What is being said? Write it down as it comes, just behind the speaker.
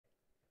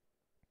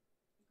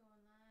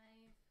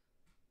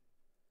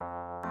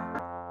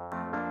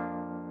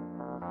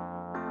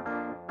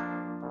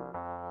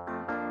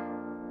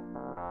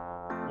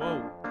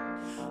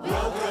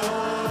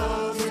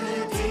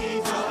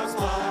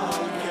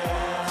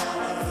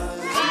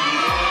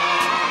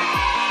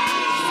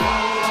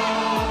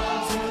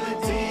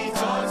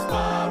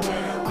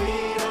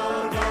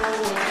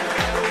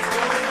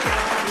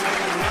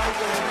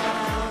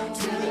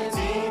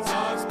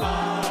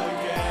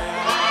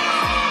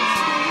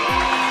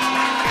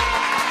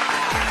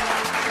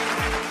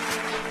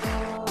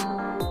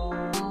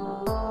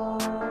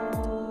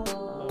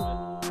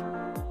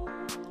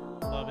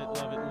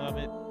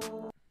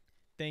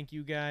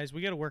Thank you guys.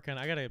 We got to work on.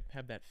 I got to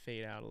have that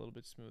fade out a little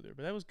bit smoother,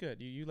 but that was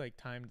good. You like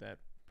timed that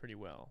pretty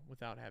well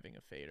without having a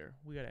fader.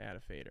 We got to add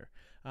a fader.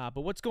 But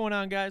what's going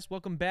on, guys?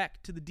 Welcome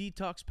back to the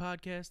Detox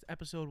Podcast,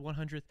 episode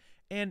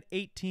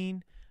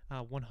 118.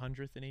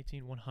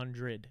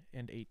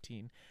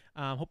 118.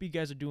 Hope you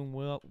guys are doing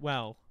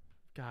well.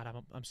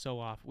 God, I'm so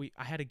off.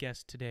 I had a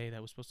guest today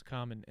that was supposed to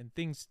come, and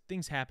things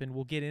happened.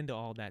 We'll get into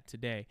all that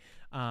today.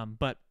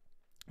 But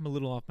I'm a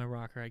little off my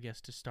rocker, I guess,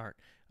 to start,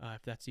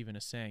 if that's even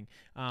a saying.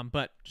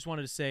 But just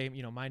wanted to say,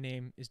 my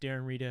name is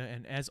Darren Rita,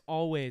 and as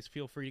always,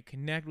 feel free to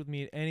connect with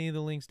me at any of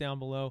the links down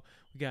below.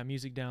 We got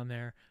music down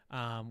there.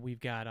 We've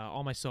got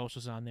all my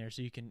socials on there,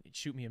 so you can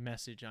shoot me a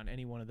message on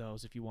any one of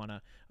those if you want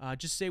to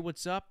just say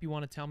what's up. You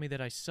want to tell me that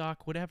I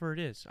suck, whatever it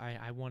is.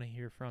 I want to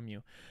hear from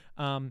you.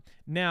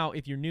 Now,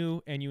 if you're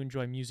new and you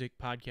enjoy music,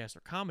 podcasts,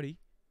 or comedy,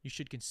 you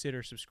should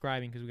consider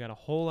subscribing because we got a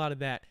whole lot of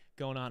that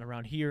going on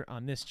around here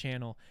on this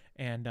channel,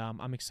 and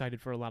I'm excited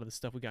for a lot of the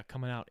stuff we got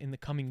coming out in the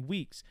coming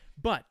weeks.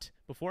 But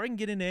before I can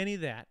get into any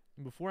of that,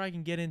 and before I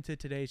can get into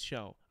today's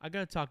show, I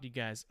got to talk to you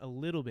guys a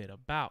little bit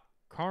about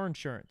car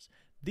insurance.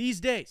 These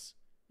days,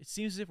 it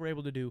seems as if we're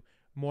able to do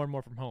more and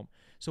more from home.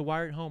 So while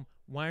you're at home,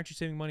 why aren't you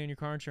saving money on your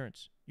car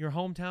insurance? Your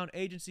hometown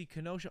agency,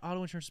 Kenosha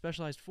Auto Insurance,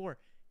 specialized for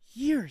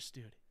years,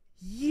 dude.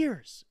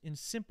 Years in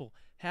simple,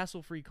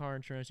 hassle-free car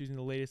insurance using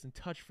the latest and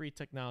touch-free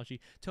technology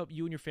to help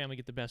you and your family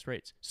get the best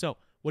rates. So,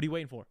 what are you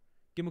waiting for?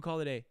 Give them a call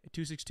today at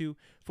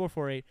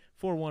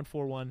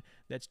 262-448-4141.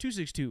 That's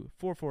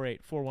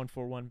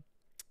 262-448-4141.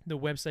 The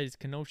website is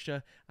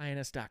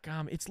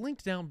kenoshains.com. It's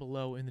linked down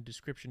below in the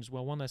description as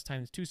well. One last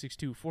time, it's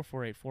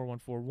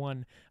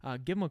 262-448-4141.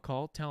 Give them a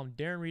call. Tell them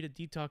Darren Rita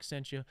Detox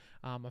sent you.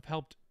 I've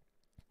helped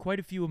quite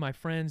a few of my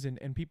friends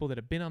and people that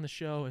have been on the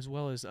show, as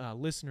well as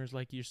listeners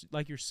like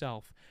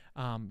yourself,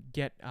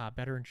 get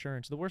better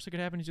insurance. The worst that could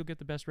happen is you'll get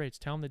the best rates.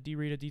 Tell them that D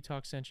Rita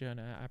Detox sent you, and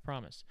I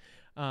promise.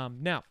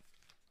 Now,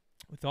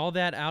 with all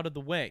that out of the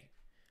way,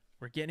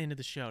 we're getting into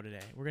the show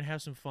today. We're gonna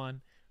have some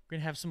fun. We're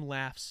gonna have some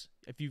laughs.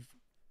 If you've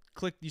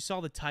clicked, you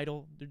saw the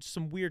title. There's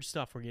some weird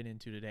stuff we're getting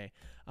into today.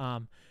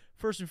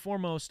 First and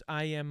foremost,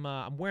 I'm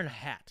wearing a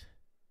hat.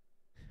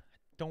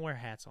 Don't wear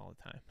hats all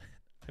the time.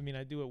 I mean,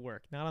 I do at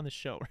work, not on the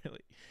show,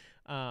 really.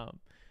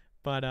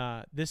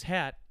 But this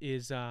hat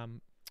is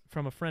from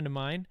a friend of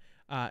mine,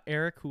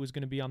 Eric, who is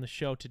going to be on the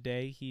show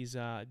today. He's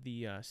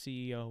the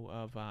CEO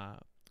of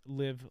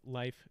Live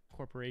Life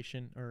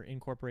Corporation, or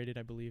Incorporated,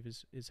 I believe,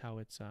 is how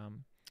it's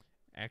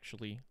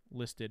actually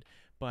listed.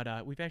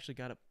 But we've actually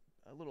got a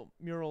little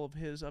mural of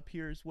his up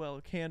here as well,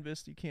 a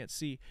canvas you can't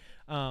see.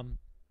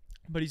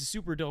 But he's a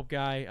super dope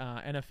guy,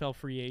 NFL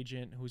free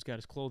agent who's got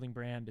his clothing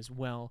brand as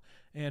well.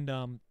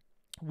 And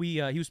he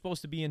was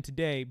supposed to be in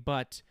today,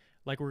 but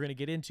like we're going to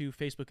get into,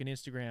 Facebook and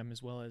Instagram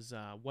as well as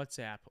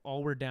WhatsApp,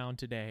 all were down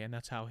today, and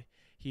that's how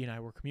he and I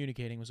were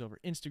communicating, was over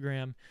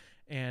Instagram.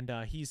 And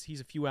he's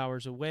a few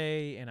hours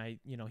away, and he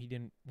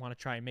didn't want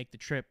to try and make the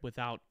trip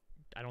without,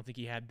 I don't think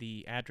he had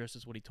the address,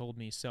 is what he told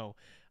me. So,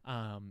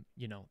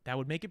 that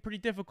would make it pretty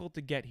difficult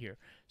to get here.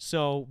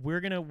 So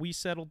we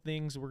settled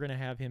things. We're gonna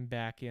have him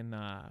back in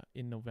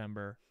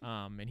November,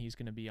 and he's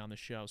gonna be on the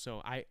show.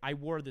 So I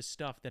wore the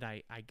stuff that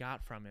I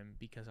got from him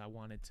because I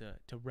wanted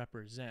to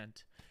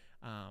represent.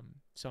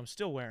 So I'm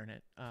still wearing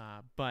it.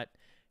 But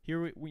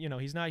here,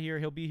 he's not here.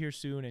 He'll be here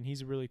soon, and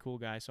he's a really cool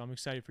guy. So I'm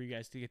excited for you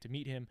guys to get to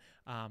meet him.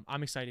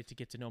 I'm excited to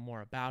get to know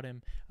more about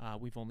him.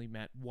 We've only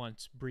met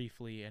once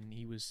briefly, and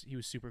he was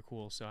super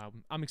cool. So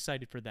I'm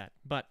excited for that.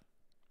 But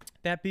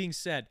that being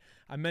said,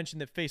 I mentioned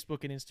that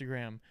Facebook and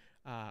Instagram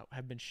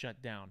have been shut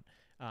down,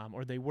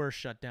 or they were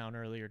shut down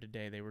earlier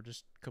today. They were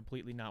just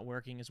completely not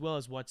working, as well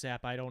as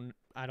WhatsApp. I don't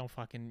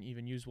fucking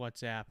even use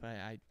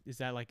WhatsApp. Is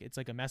that like, it's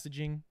like a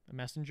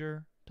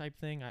messenger type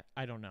thing?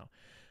 I don't know.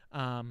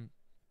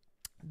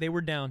 They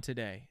were down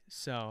today,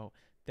 so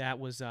that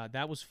was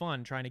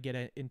fun trying to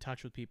get in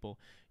touch with people.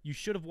 You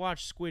should have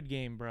watched Squid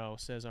Game, bro,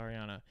 says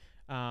Ariana.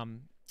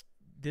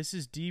 This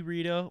is D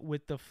Rita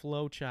with the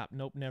flow chop.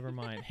 Nope, never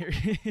mind.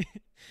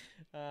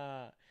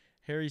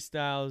 Harry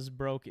Styles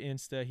broke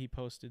Insta. He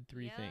posted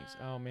 3 things.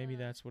 Oh, maybe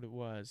that's what it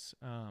was.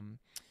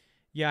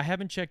 Yeah, I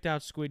haven't checked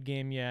out Squid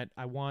Game yet.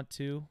 I want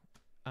to.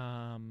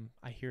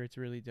 I hear it's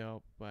really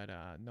dope, but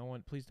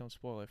please don't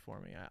spoil it for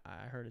me.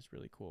 I heard it's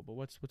really cool. But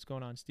what's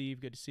going on,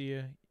 Steve? Good to see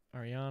you.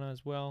 Ariana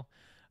as well.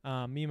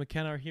 Me and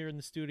McKenna are here in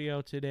the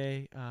studio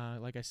today.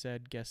 Like I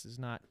said, guest is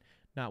not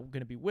going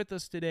to be with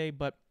us today,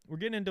 but we're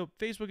getting into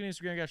Facebook and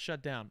Instagram got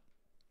shut down.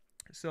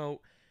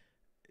 So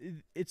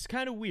it's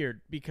kind of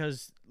weird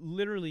because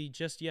literally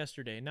just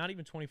yesterday, not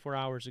even 24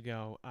 hours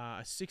ago,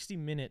 a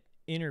 60-minute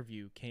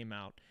interview came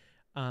out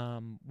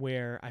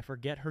where I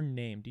forget her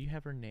name. Do you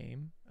have her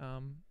name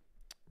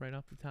right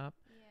off the top?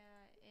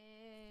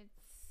 Yeah,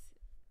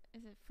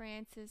 is it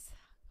Frances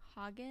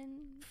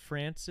Hagen?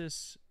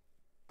 Frances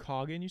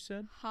Coggan, you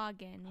said?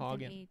 Hagen.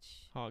 With an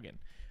H. Hagen.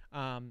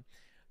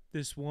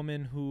 This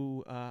woman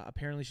who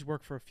apparently she's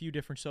worked for a few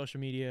different social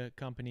media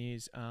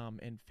companies,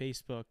 and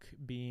Facebook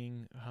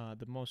being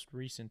the most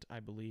recent, I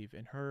believe.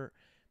 And her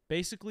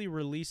basically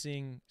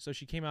releasing. So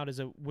she came out as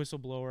a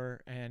whistleblower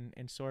and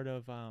sort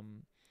of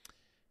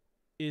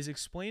is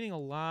explaining a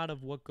lot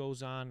of what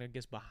goes on, I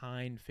guess,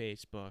 behind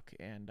Facebook,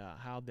 and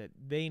how that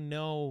they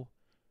know,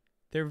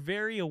 they're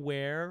very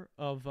aware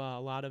of a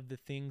lot of the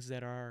things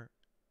that are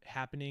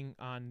happening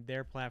on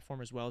their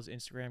platform as well as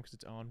Instagram, because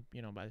it's owned,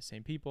 by the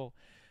same people,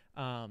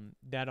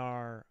 that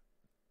are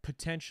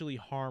potentially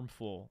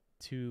harmful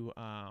to,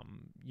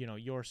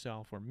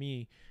 yourself or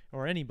me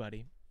or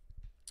anybody.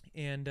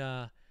 And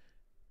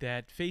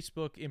that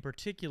Facebook in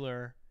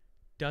particular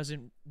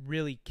doesn't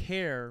really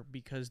care,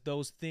 because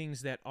those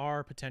things that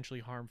are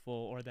potentially harmful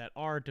or that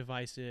are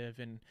divisive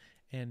and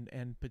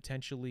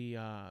potentially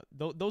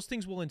those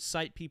things will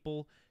incite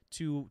people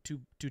to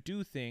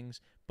do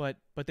things, but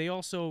they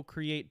also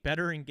create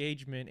better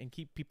engagement and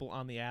keep people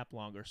on the app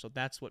longer. So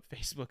that's what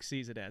Facebook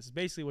sees it as. It's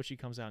basically what she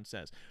comes out and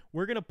says.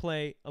 We're gonna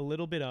play a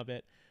little bit of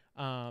it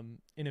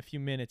in a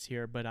few minutes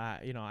here, but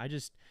I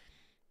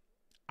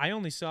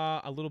only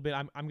saw a little bit.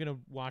 I'm gonna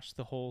watch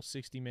the whole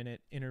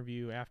 60-minute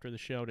interview after the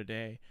show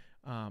today,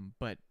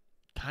 but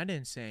kind of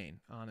insane,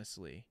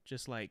 honestly.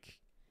 Just like,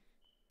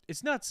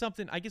 it's not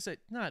something. I guess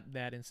it's not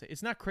that insane.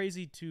 It's not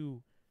crazy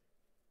to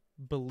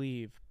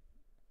believe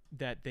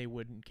that they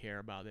wouldn't care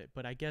about it,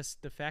 but I guess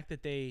the fact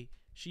that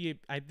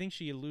I think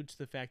she alludes to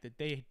the fact that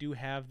they do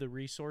have the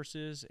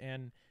resources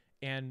and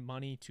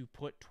money to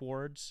put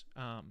towards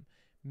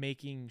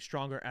making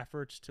stronger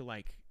efforts to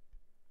like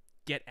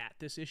get at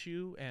this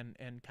issue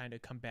and kind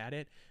of combat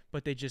it,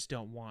 but they just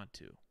don't want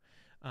to.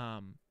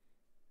 And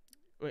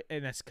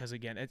that's because,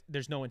 again,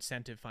 there's no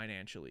incentive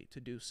financially to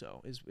do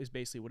so, is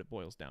basically what it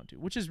boils down to,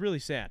 which is really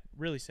sad,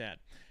 really sad.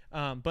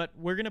 But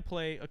we're going to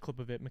play a clip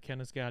of it.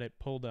 McKenna's got it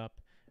pulled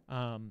up,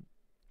 and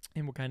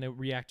we'll kind of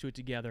react to it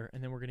together,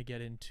 and then we're going to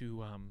get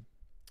into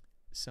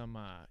some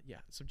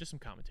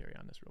commentary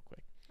on this real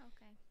quick.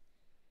 Okay.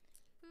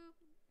 Boop.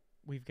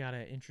 We've got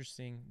an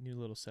interesting new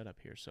little setup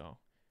here, so...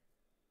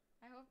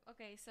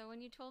 Okay, so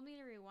when you told me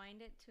to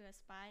rewind it to a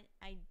spot,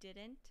 I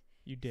didn't.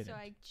 You didn't. So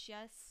I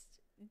just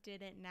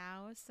did it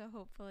now, so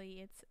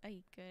hopefully it's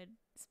a good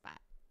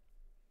spot.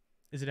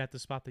 Is it at the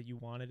spot that you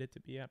wanted it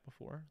to be at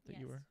before? Yes.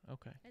 You were?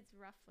 Okay. It's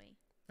roughly.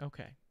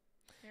 Okay.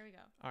 There we go.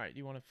 All right,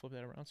 you want to flip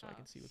that around so I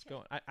can see what's shit.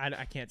 going on?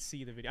 I can't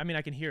see the video. I mean,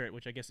 I can hear it,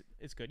 which I guess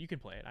it's good. You can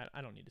play it.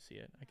 I don't need to see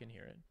it. I can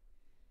hear it.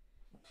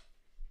 You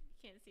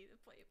can't see the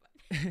play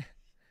button.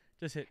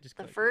 Just the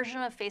click.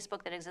 version of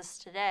Facebook that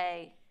exists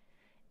today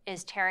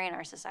is tearing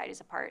our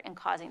societies apart and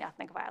causing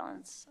ethnic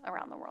violence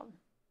around the world.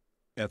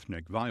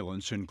 Ethnic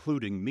violence,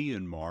 including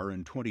Myanmar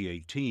in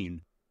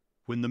 2018,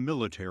 when the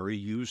military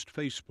used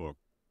Facebook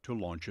to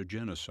launch a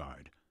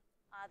genocide.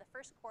 The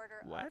first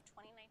quarter What? of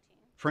 2019.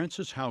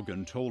 Frances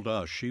Haugen told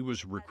us she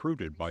was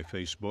recruited by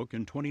Facebook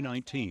in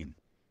 2019.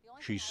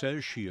 She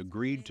says she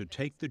agreed to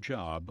take the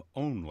job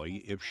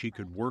only if she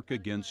could work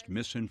against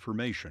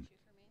misinformation,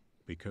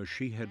 because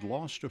she had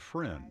lost a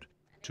friend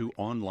to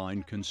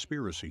online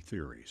conspiracy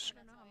theories.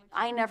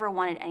 I never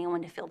wanted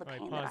anyone to feel the All right,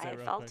 pain pause that I that had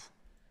real felt. quick.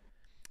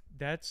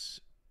 That's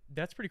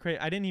pretty crazy.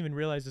 I didn't even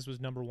realize this was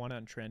 #1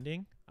 on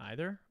trending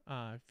either.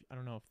 I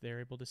don't know if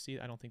they're able to see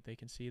it. I don't think they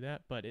can see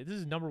that, but this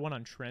is #1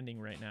 on trending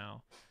right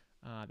now.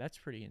 That's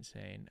pretty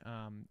insane.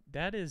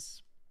 That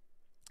is,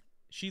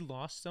 she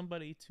lost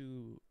somebody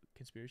to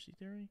conspiracy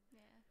theory. Yeah.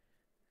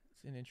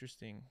 It's an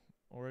interesting,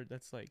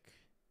 that's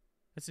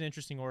an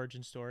interesting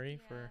origin story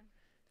for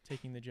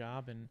taking the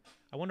job. And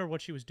I wonder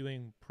what she was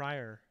doing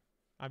prior.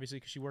 Obviously,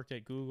 because she worked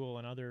at Google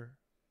and other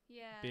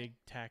big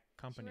tech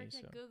companies.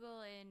 She worked at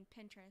Google and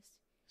Pinterest.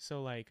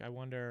 So, I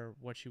wonder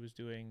what she was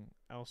doing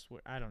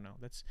elsewhere. I don't know.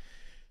 That's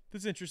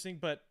interesting.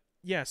 But,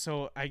 yeah,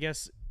 so I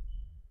guess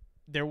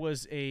there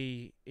was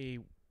a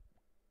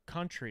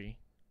country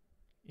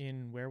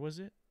in, where was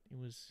it? It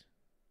was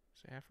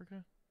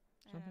Africa?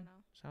 Something? I don't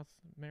know. South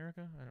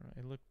America? I don't know.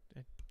 It looked,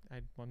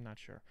 I'm not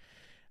sure.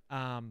 I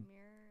can't remember.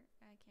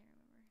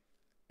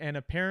 And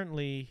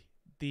apparently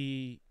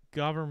the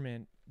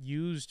government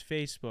used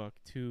Facebook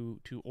to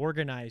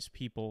organize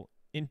people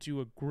into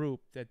a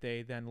group that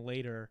they then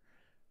later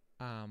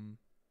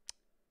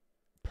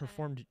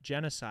performed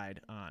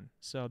genocide on.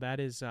 So that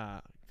is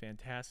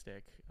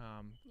fantastic.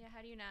 Yeah,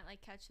 how do you not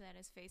catch that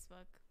as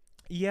Facebook?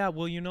 Yeah,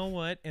 well, you know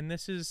what? And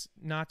this is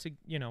not to,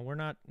 we're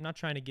not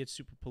trying to get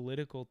super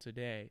political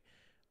today.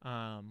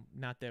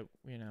 Not that,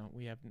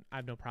 I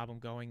have no problem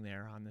going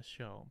there on this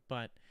show,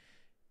 but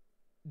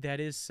that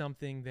is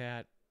something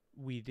that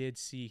we did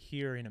see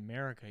here in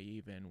America,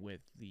 even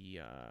with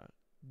the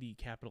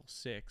Capitol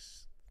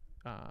 6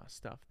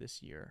 stuff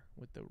this year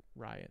with the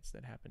riots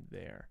that happened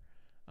there,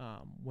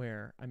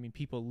 where,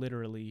 people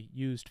literally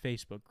used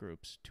Facebook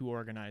groups to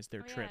organize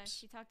their trips.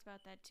 She talked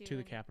about that too to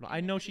the Capitol.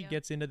 I know she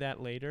gets into that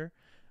later.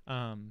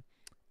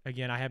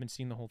 Again, I haven't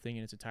seen the whole thing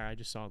in its entirety. I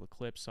just saw the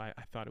clips, so I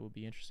thought it would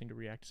be interesting to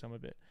react to some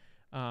of it.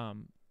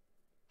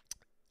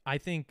 I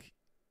think,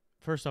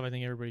 first off, I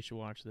think everybody should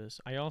watch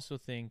this. I also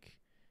think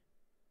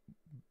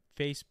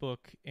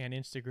Facebook and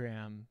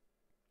Instagram,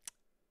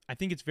 I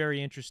think it's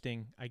very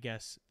interesting, I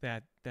guess,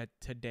 that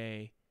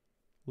today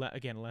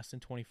again, less than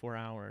 24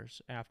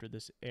 hours after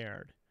this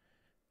aired,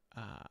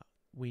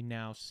 we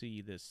now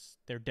see this.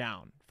 They're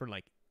down for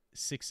like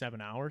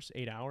 6-7 hours,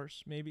 8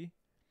 hours maybe.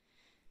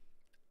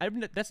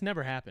 That's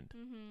never happened.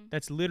 Mm-hmm.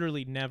 That's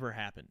literally never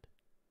happened.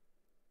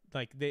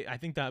 Like I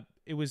think that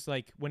it was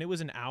like when it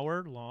was an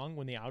hour long,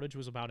 when the outage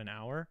was about an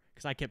hour,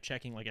 because I kept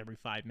checking like every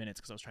 5 minutes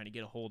because I was trying to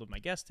get a hold of my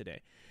guest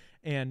today,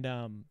 and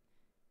I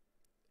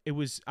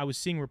was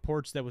seeing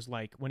reports that was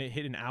like when it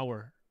hit an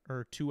hour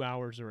or 2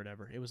 hours or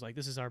whatever, it was like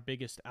this is our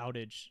biggest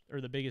outage or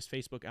the biggest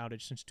Facebook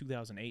outage since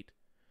 2008,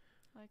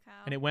 Like how?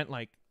 and it went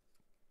like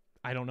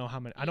I don't know how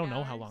many. I don't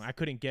know how long. hours? I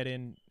couldn't get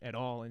in at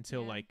all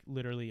until Yeah. like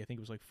literally I think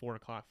it was like 4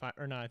 o'clock. I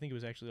think it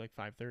was actually like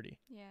 5:30.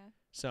 Yeah.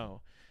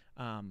 So,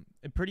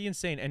 pretty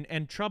insane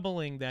and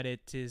troubling that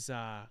it is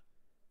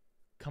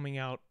coming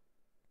out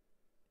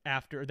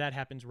after that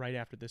happens right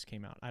after this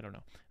came out. I don't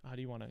know. How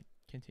do you want to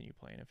continue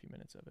playing a few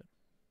minutes of it?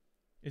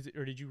 Is it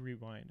or did you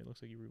rewind? It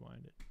looks like you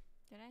rewind it.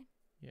 Did I?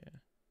 Yeah.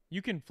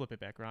 You can flip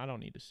it back around. I don't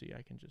need to see.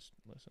 I can just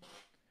listen.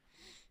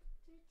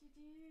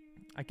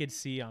 I could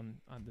see on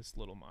this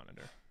little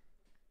monitor.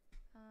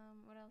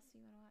 What else do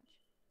you want to watch?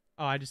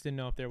 Oh, I just didn't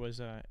know if there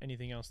was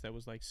anything else that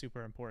was like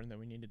super important that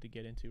we needed to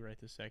get into right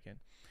this second.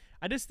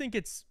 I just think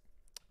it's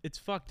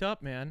fucked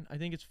up, man. I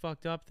think it's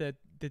fucked up that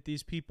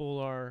these people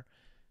are.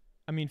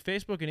 I mean,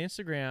 Facebook and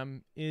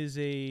Instagram is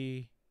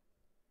the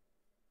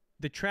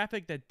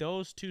traffic that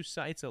those two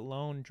sites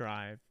alone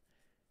drive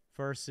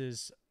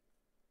versus,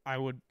 I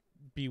would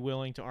be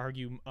willing to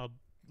argue, a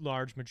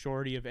large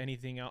majority of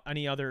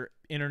any other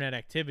internet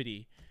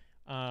activity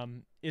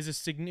is a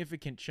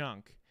significant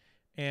chunk.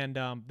 And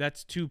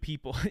that's two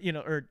people,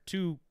 or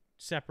two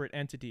separate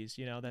entities,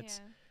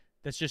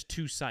 that's just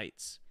two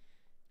sites.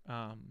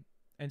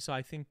 And so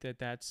I think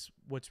that's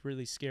what's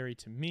really scary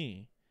to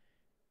me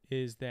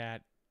is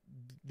that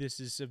this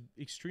is an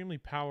extremely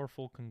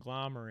powerful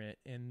conglomerate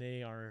and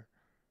they are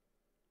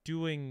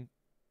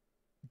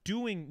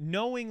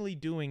knowingly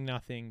doing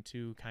nothing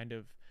to kind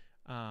of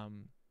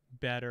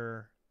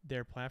better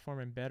their platform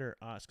and better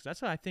us. Because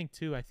that's what I think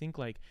too. I think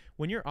like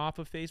when you're off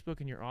of Facebook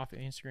and you're off of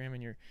Instagram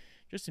and you're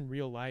just in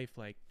real life,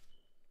 like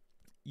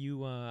you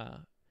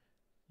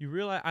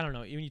realize, I don't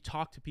know, when you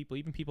talk to people,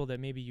 even people that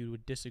maybe you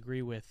would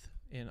disagree with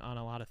on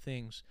a lot of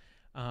things,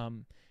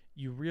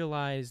 you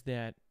realize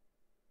that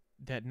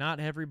not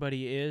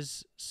everybody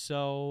is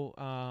so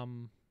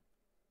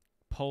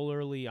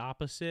polarly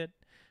opposite.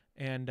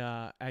 And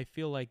I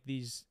feel like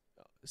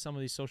some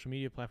of these social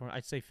media platforms,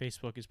 I'd say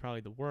Facebook is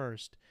probably the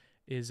worst,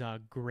 is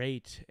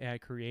great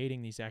at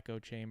creating these echo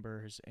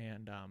chambers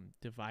and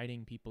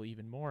dividing people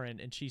even more.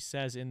 And she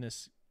says in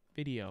this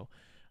video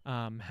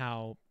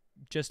how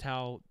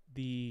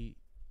the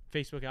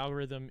Facebook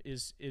algorithm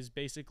is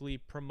basically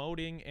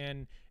promoting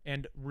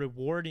and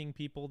rewarding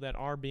people that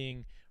are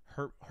being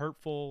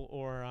hurtful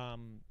or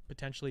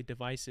potentially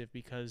divisive,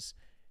 because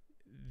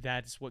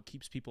that's what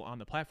keeps people on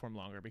the platform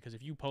longer. Because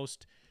if you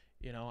post,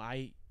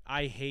 I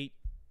hate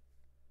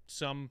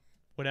some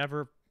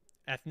whatever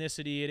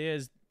ethnicity it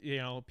is,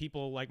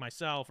 people like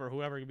myself or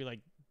whoever could be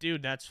like,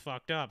 dude, that's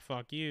fucked up,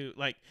 fuck you,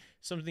 like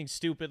something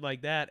stupid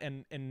like that,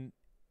 and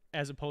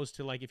as opposed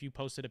to like if you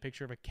posted a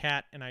picture of a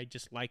cat and I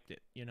just liked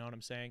it, you know what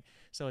I'm saying?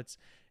 So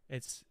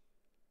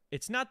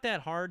it's not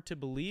that hard to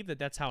believe that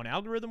that's how an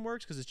algorithm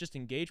works, because it's just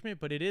engagement,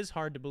 but it is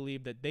hard to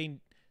believe that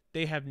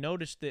they have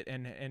noticed it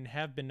and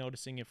have been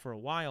noticing it for a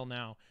while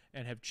now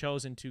and have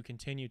chosen to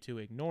continue to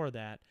ignore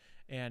that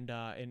and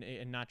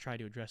not try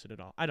to address it at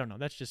all. I don't know.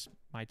 That's just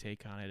my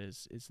take on it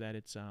is that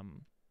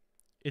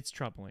it's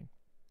troubling.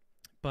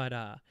 But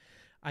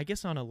I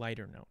guess on a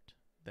lighter note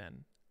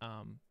then,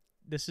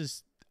 this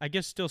is, I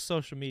guess, still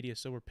social media,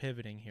 so we're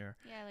pivoting here.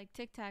 Yeah, like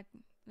TikTok.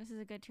 This is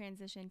a good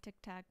transition.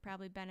 TikTok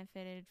probably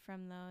benefited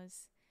from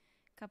those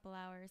couple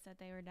hours that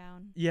they were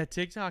down. Yeah,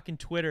 TikTok and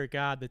Twitter.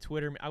 God,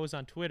 I was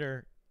on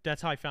Twitter.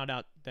 That's how I found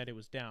out that it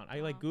was down. I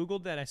like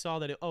Googled that. I saw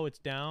that it's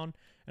down,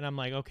 and I'm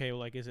like, okay, well,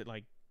 like, is it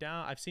like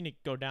down? I've seen it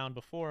go down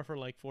before for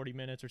like 40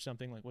 minutes or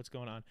something. Like, what's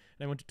going on?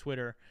 And I went to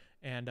Twitter,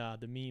 and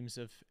the memes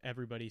of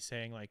everybody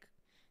saying like,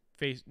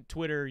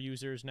 Twitter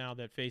users now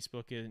that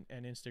Facebook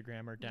and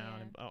Instagram are down,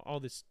 Yeah. and all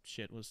this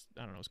shit was,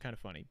 I don't know, it's kind of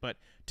funny. But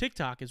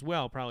TikTok as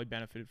well probably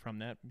benefited from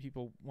that.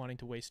 People wanting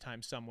to waste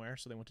time somewhere,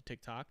 so they went to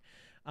TikTok.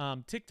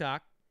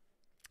 TikTok,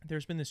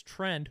 there's been this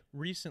trend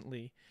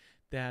recently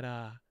that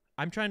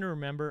I'm trying to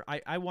remember.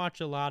 I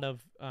watch a lot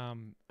of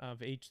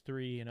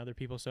H3 and other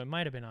people, so it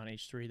might have been on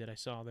H3 that I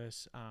saw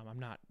this. I'm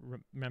not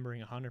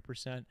remembering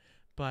 100%,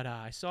 but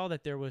I saw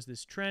that there was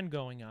this trend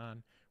going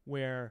on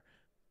where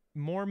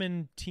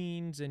Mormon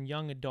teens and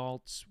young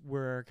adults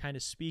were kind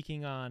of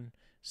speaking on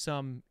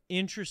some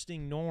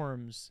interesting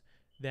norms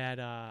that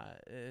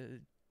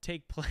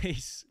take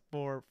place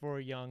for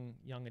young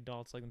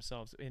adults like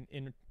themselves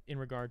in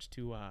regards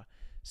to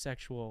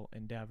sexual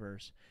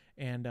endeavors.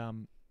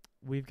 And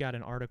we've got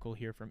an article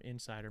here from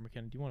Insider.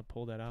 McKenna, do you want to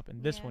pull that up?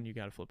 And this one you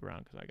got to flip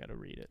around because I got to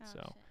read it.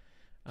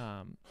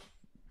 Oh,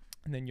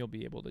 And then you'll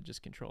be able to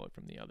just control it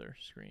from the other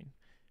screen.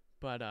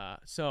 But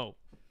so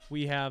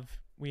we have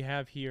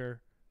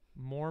here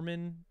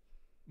Mormon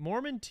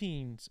Mormon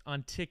teens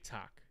on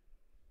TikTok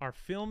are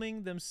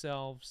filming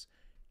themselves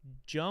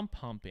jump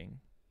humping,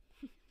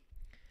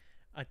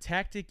 a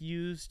tactic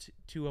used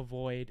to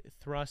avoid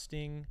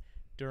thrusting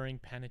during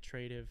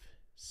penetrative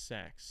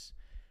sex.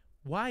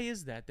 Why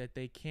is that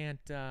they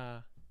can't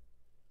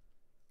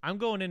I'm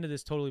going into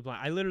this totally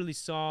blind. I literally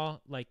saw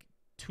like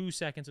 2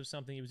 seconds of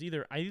something. It was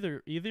either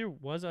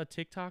was a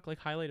TikTok like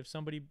highlight of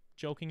somebody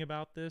joking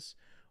about this,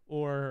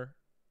 or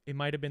it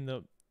might have been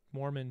the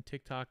Mormon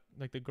TikTok,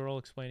 like the girl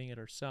explaining it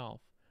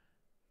herself.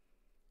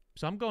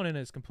 So I'm going in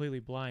as completely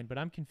blind, but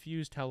I'm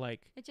confused how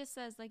like It just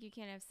says like you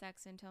can't have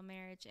sex until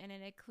marriage, and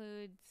it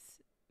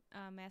includes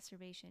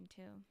masturbation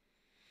too.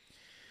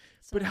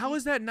 So but how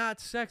is that not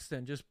sex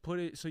then? Just put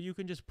it so you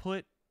can just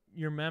put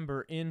your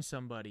member in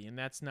somebody, and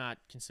that's not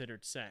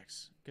considered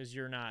sex because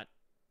you're not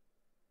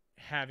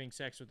having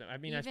sex with them. I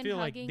mean, I Even feel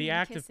like hugging the and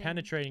act of kissing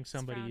penetrating is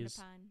somebody frowned is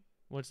upon.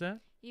 what's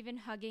that? Even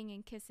hugging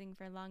and kissing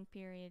for long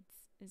periods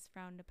is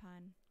frowned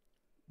upon.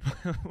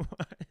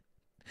 What?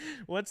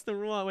 What's the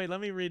rule? Wait,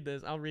 let me read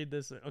this. I'll read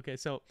this. Okay,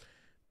 so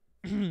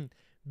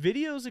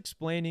videos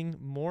explaining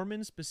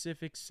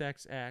Mormon-specific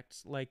sex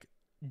acts like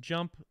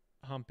jump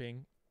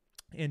humping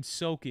and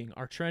soaking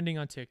are trending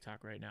on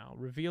TikTok right now,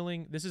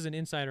 revealing this is an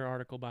insider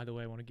article, by the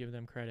way. I want to give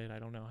them credit. I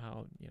don't know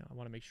how, I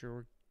want to make sure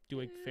we're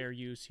doing fair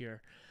use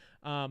here.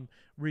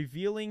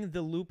 Revealing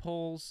the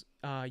loopholes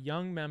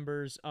young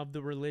members of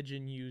the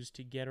religion use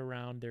to get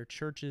around their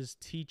church's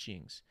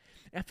teachings.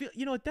 I feel,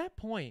 at that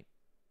point,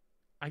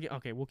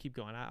 okay, we'll keep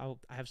going. I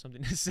have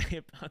something to say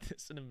about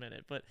this in a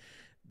minute, but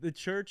the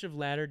Church of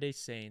Latter-day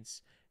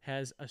Saints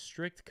has a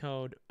strict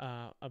code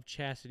of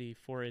chastity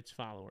for its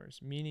followers,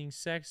 meaning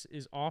sex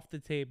is off the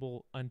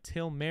table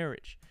until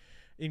marriage,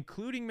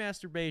 including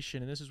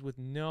masturbation, and this is with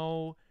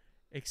no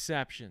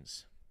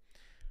exceptions.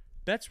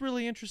 That's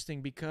really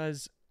interesting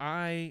because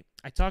I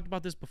talked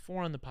about this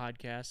before on the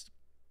podcast.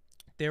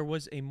 There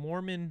was a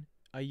young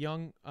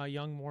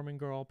Mormon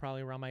girl,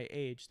 probably around my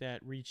age,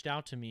 that reached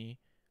out to me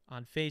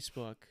on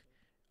Facebook,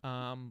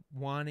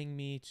 asking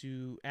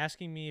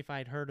me if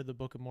I'd heard of the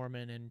Book of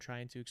Mormon and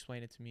trying to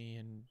explain it to me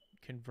and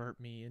convert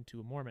me into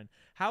a Mormon.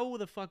 How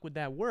the fuck would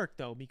that work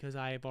though? Because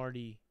I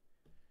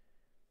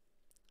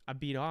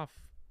beat off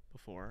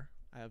before.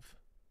 I've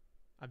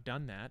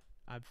done that.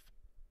 I've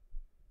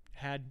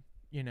had,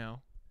 I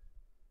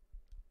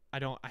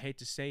hate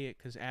to say it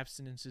because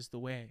abstinence is the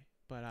way,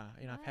 but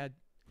I've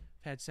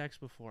had sex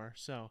before.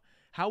 So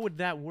how would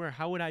that work?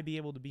 How would I be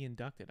able to be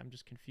inducted? I'm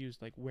just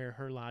confused, like where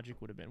her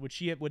logic would have been.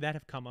 Would that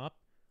have come up?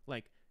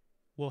 Like,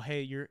 well,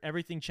 hey,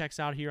 everything checks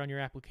out here on your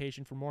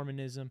application for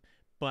Mormonism,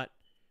 but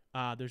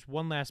there's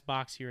one last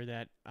box here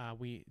that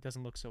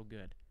doesn't look so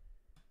good.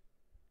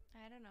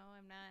 I don't know.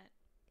 I'm not.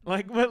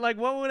 What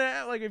would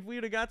if we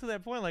would have got to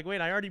that point? Like, wait,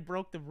 I already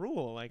broke the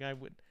rule. Like, I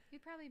would.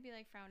 You'd probably be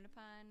like frowned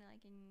upon,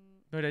 like in.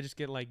 Would I just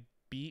get like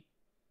beat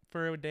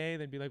for a day?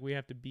 They'd be like, we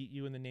have to beat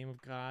you in the name of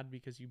God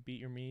because you beat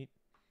your meat.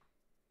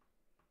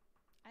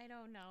 I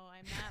don't know.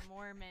 I'm not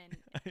Mormon.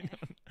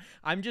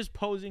 I'm just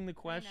posing the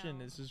question.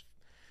 This is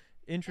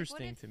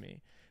interesting to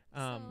me.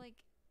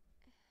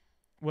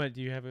 What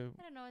do you have I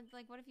don't know.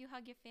 Like, what if you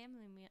hug your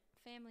family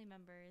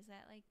member? Is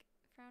that like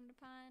frowned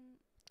upon?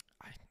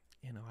 I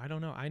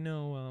don't know. I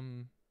know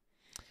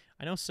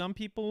some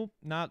people.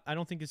 I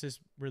don't think this is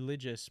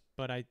religious,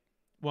 but I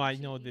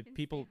know that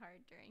people. Stay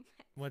hard during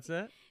that. What's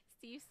that?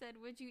 Steve said,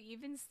 "Would you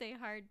even stay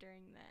hard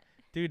during that?"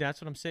 Dude,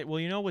 that's what I'm saying.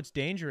 Well, what's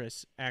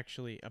dangerous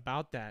actually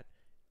about that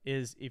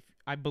is if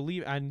I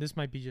believe, and this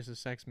might be just a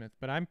sex myth,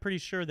 but I'm pretty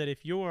sure that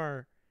if you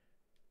are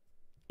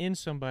in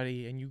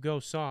somebody and you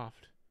go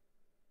soft,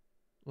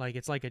 like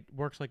it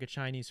works like a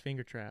Chinese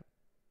finger trap,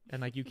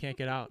 and like you can't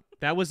get out.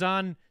 That was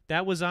on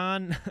that was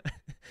on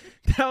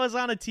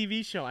a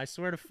TV show. I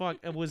swear to fuck,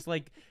 it was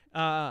like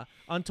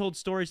Untold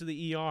Stories of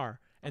the ER,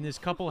 and this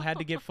couple had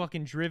to get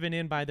fucking driven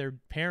in by their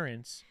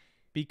parents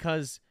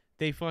because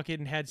they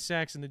fucking had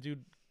sex and the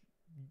dude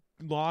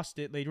lost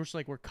it. They just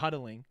were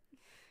cuddling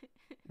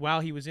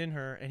while he was in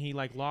her, and he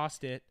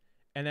lost it,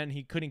 and then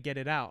he couldn't get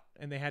it out,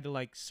 and they had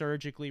to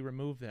surgically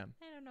remove them.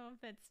 I don't know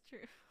if that's true.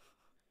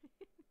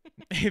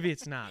 Maybe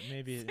it's not.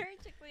 Maybe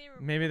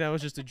that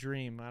was just a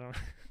dream. I don't.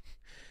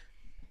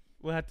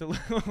 We'll have to look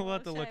it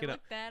up.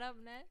 Look that up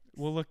next.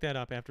 We'll look that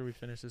up after we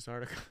finish this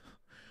article.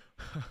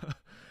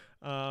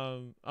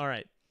 All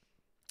right.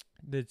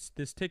 This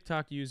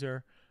TikTok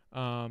user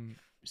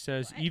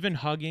says even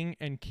hugging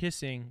and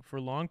kissing for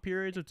long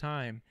periods of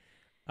time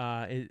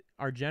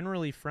are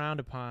generally frowned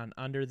upon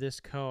under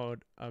this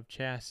code of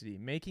chastity,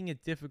 making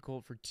it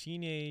difficult for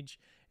teenage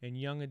and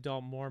young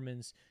adult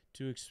Mormons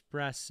to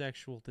express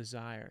sexual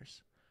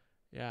desires.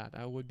 Yeah,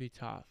 that would be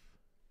tough.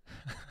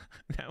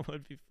 That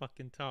would be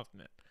fucking tough,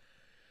 man.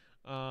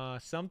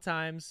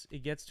 Sometimes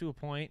it gets to a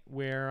point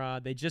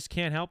where they just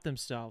can't help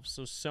themselves,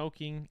 so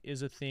soaking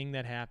is a thing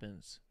that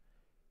happens.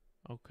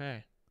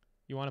 Okay.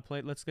 You want to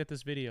play? Let's get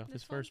this video,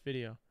 this first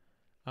video.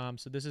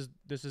 So this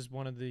is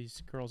one of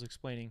these girls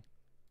explaining.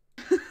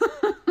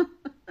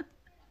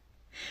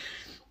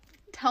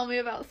 Tell me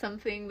about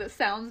something that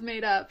sounds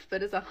made up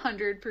but is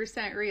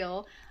 100%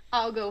 real.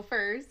 I'll go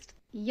first.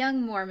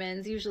 Young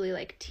Mormons, usually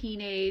like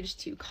teenage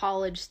to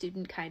college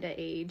student kind of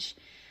age,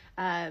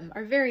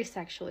 are very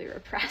sexually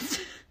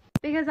repressed.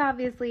 Because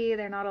obviously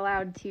they're not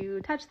allowed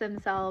to touch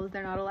themselves,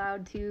 they're not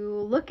allowed to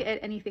look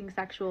at anything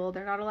sexual,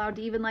 they're not allowed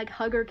to even like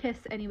hug or kiss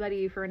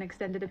anybody for an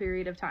extended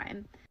period of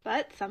time.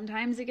 But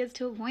sometimes it gets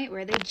to a point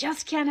where they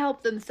just can't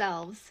help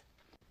themselves.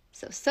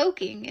 So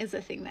soaking is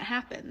a thing that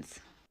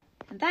happens.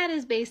 And that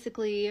is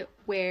basically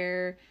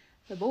where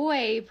the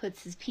boy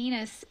puts his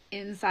penis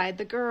inside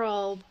the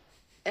girl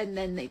and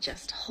then they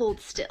just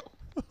hold still.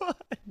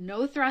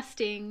 No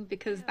thrusting,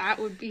 because that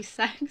would be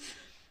sex.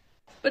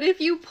 But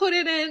if you put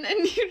it in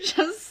and you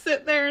just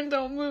sit there and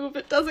don't move,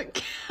 it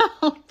doesn't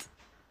count.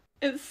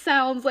 It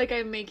sounds like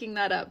I'm making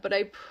that up, but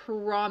I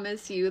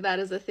promise you that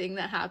is a thing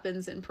that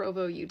happens in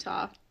Provo,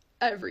 Utah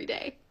every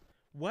day.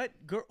 What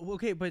girl?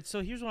 Okay, but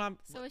so here's what I'm.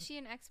 So is she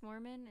an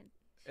ex-Mormon?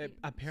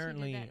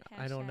 Apparently,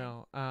 I don't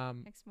know.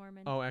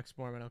 Ex-Mormon. Oh,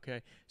 ex-Mormon.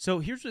 Okay. So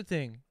here's the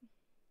thing.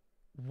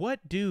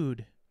 What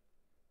dude?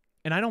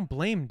 And I don't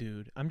blame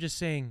dude. I'm just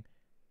saying.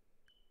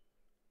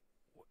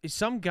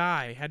 Some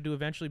guy had to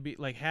eventually be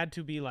like,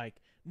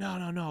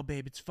 no,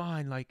 babe, it's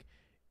fine. Like,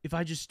 if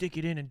I just stick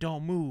it in and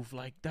don't move,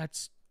 like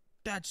that's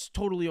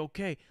totally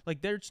okay.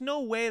 Like, there's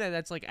no way that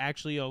that's like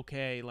actually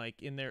okay.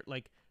 Like in their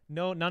like,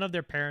 no, none of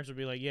their parents would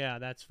be like, yeah,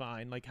 that's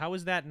fine. Like, how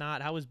is that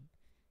not? How is?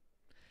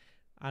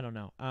 I don't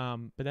know.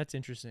 But that's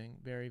interesting.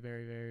 Very,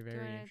 very, very, very Do you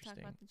want to interesting.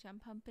 talk about the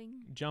jump humping?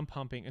 Jump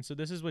humping, and so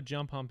this is what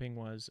jump humping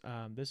was.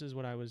 This is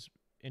what I was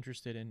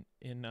interested in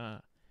in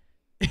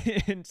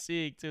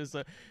seeing too.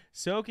 So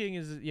soaking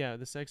is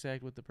the sex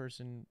act with the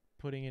person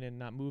putting it in,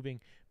 not moving.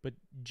 But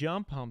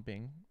jump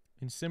humping,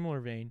 in similar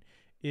vein,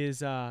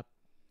 is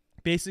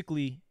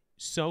basically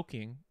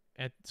soaking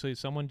so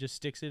someone just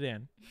sticks it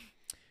in,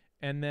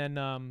 and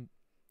then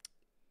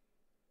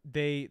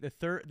they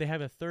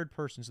have a third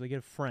person, so they get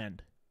a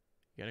friend.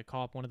 You gotta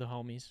call up one of the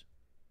homies,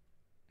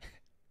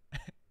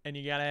 and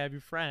you gotta have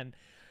your friend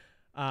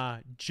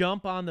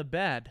jump on the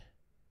bed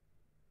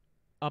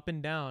up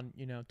and down,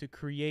 to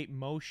create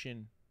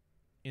motion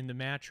in the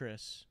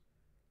mattress,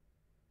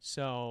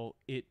 so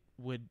it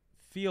would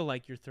feel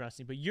like you're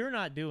thrusting, but you're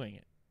not doing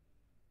it.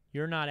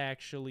 You're not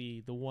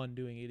actually the one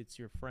doing it. It's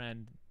your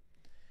friend.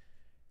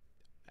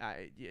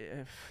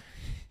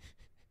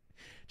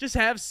 Just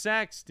have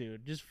sex,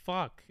 dude. Just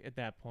fuck at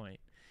that point.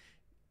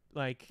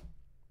 Like,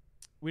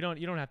 you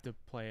don't have to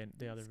play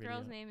the other video. This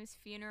girl's name is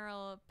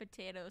Funeral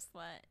Potato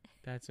Slut.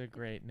 That's a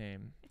great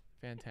name.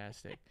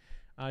 Fantastic.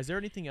 Is there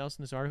anything else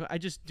in this article?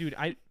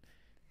 It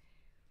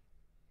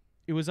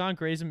was on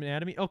Grey's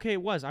Anatomy. Okay,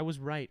 it was. I was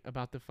right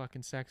about the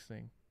fucking sex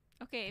thing.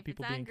 Okay, if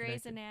People it's on being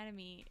Grey's connected.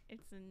 Anatomy,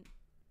 it's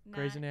not...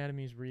 Grey's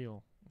Anatomy is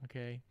real.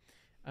 Okay,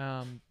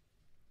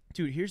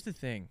 dude. Here's the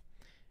thing.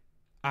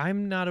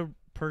 I'm not I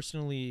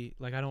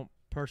don't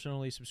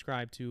personally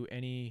subscribe to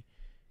any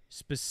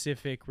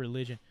specific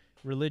religion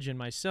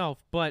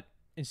myself, but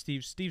and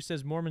Steve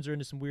says Mormons are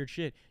into some weird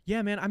shit.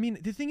 Yeah, man. I mean,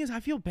 the thing is, I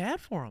feel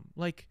bad for them.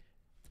 Like,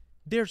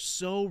 they're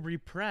so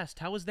repressed.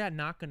 How is that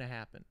not going to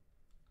happen?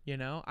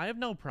 I have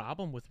no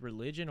problem with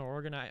religion or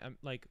organized.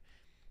 Like,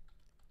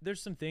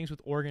 there's some things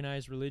with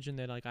organized religion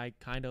that like I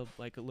kind of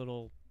like a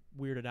little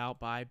weirded out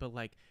by, but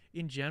like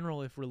in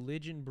general, if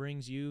religion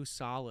brings you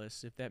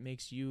solace, if that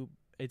makes you,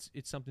 it's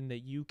something that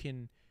you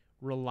can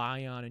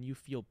rely on and you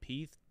feel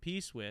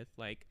peace with,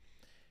 like,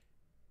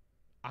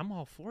 I'm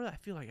all for that. I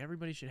feel like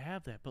everybody should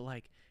have that, but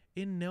like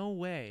in no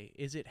way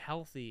is it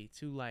healthy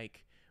to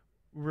like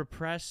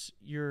repress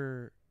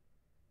your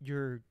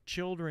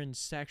children's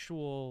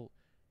sexual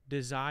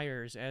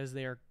desires as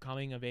they are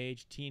coming of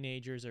age,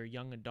 teenagers or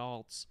young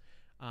adults,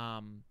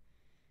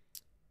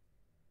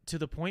 to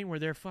the point where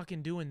they're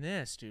fucking doing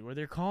this, dude, where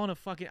they're calling a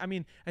fucking, I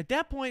mean, at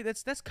that point,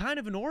 that's kind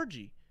of an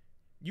orgy.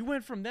 You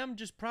went from them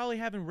just probably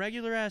having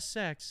regular ass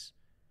sex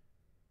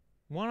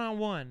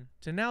one-on-one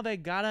to now they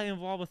gotta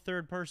involve a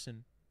third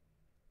person.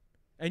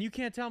 And you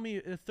can't tell me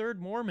a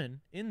third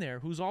Mormon in there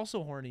who's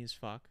also horny as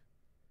fuck,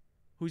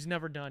 who's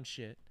never done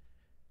shit,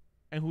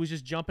 and who's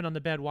just jumping on the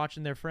bed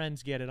watching their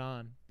friends get it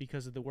on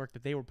because of the work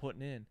that they were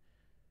putting in,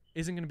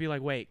 isn't going to be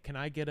like, wait, can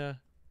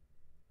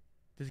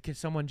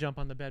someone jump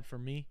on the bed for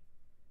me?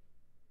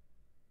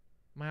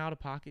 Am I out of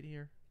pocket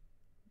here?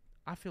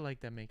 I feel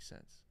like that makes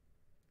sense.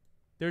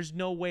 There's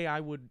no way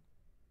I would,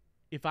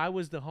 if I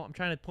was I'm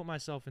trying to put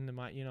myself into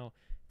my,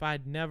 if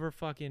I'd never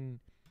fucking,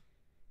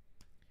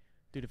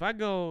 dude, if I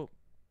go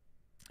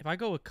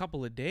a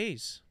couple of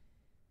days,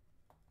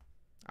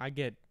 I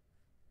get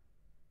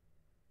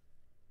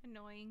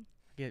annoying.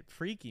 I get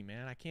freaky,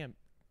 man. I can't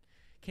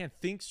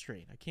think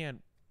straight. I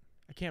can't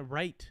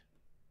write.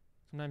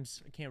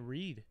 Sometimes I can't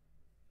read.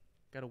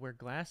 Got to wear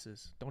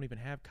glasses. Don't even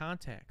have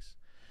contacts.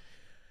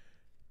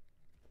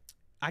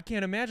 I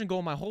can't imagine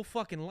going my whole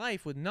fucking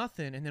life with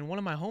nothing, and then one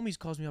of my homies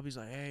calls me up. He's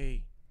like,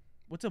 "Hey,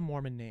 what's a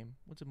Mormon name?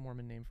 What's a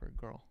Mormon name for a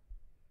girl?"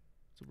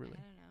 It's really.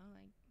 I don't know,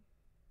 like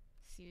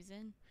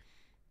Susan.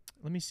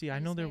 Let me see. I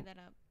just know there. made that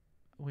up.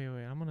 Wait.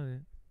 I'm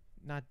gonna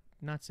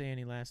not say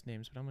any last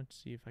names, but I'm gonna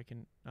see if I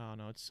can. Oh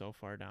no, it's so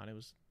far down. It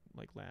was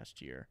like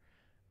last year.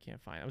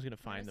 Can't find. I was gonna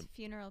find them.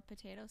 Funeral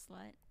potato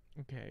slut.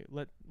 Okay.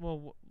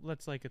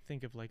 Let's like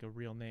think of like a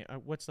real name.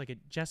 What's like a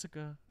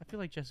Jessica? I feel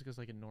like Jessica's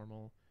like a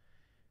normal.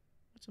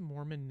 What's a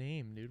Mormon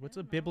name, dude? What's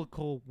a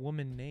biblical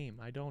woman name?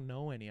 I don't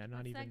know any. I'm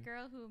not even. That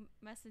girl who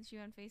messaged you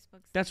on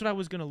Facebook. That's what I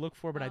was gonna look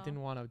for, but I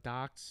didn't want to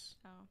dox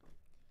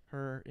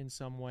her in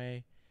some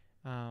way.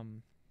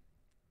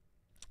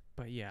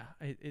 But yeah,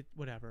 it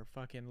whatever.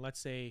 Fucking let's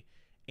say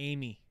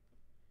Amy.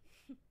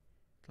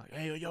 Like,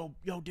 hey, yo,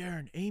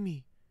 Darren,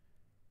 Amy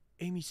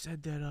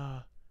said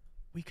that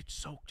we could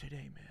soak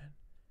today, man.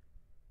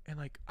 And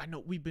like, I know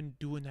we've been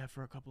doing that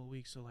for a couple of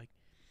weeks, so like,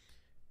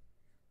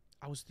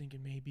 I was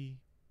thinking maybe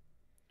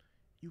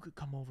you could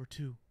come over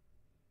too.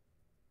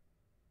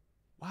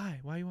 Why?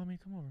 Why you want me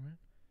to come over, man?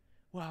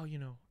 Well,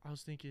 I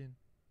was thinking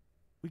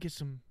we get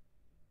some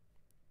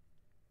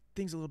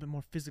things a little bit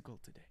more physical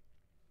today.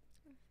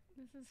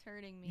 This is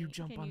hurting me. You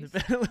jump on the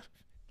bed.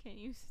 Can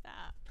you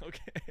stop?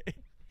 Okay.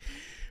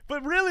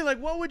 But really, like,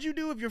 what would you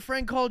do if your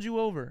friend called you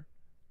over?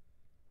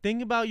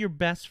 Think about your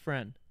best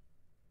friend.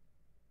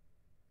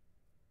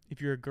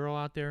 If you're a girl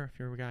out there, if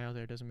you're a guy out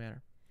there, it doesn't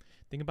matter.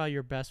 Think about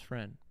your best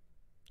friend.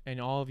 And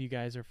all of you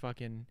guys are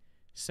fucking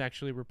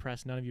sexually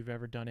repressed. None of you have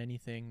ever done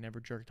anything, never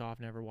jerked off,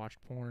 never watched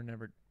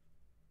porn,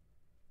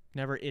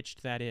 never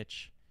itched that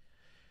itch.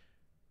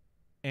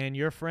 And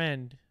your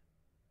friend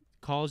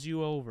calls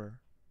you over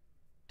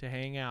to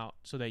hang out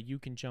so that you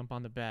can jump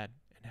on the bed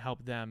and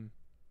help them,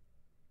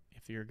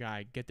 if you're a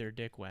guy, get their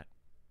dick wet.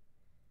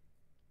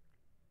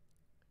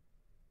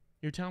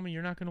 You're telling me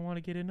you're not going to want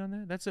to get in on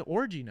that? That's an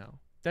orgy now.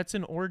 That's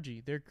an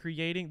orgy. They're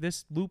creating,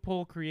 this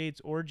loophole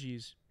creates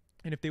orgies.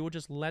 And if they would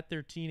just let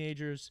their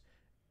teenagers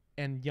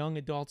and young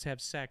adults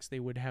have sex, they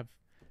would have,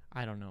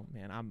 I don't know,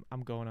 man.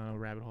 I'm going on a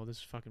rabbit hole. This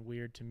is fucking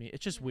weird to me.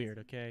 It's just weird,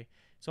 okay?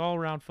 It's all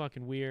around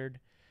fucking weird.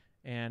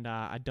 And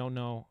I don't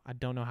know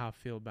how I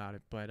feel about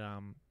it, but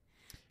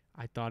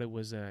I thought it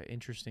was an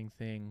interesting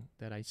thing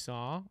that I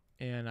saw,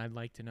 and I'd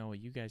like to know what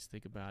you guys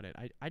think about it.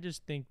 I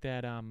just think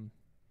that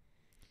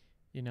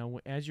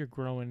as you're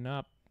growing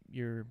up,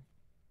 you're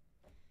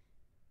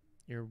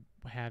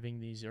having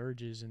these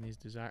urges and these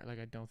desires. Like,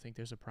 I don't think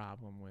there's a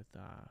problem with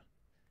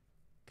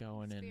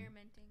going and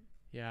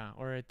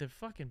or at the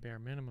fucking bare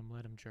minimum,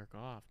 let them jerk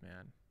off,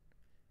 man.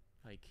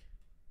 Like,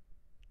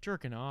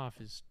 jerking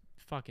off is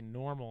fucking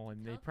normal,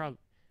 and they probably.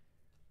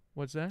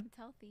 What's that? It's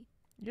healthy.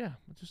 Yeah,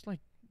 it's just like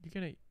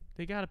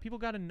people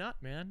got a nut,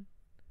 man.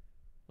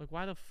 Like,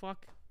 why the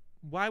fuck?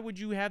 Why would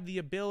you have the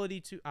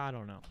ability to? I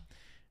don't know.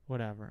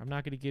 Whatever. I'm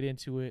not gonna get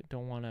into it.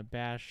 Don't want to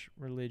bash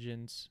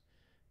religions.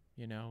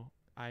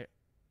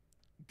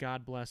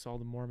 God bless all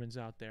the Mormons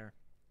out there.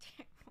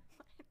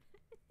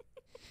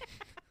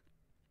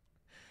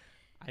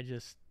 I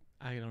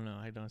don't know.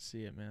 I don't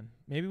see it, man.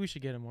 Maybe we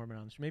should get a Mormon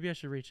on this. Maybe I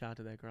should reach out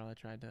to that girl that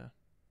tried to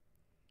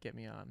get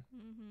me on.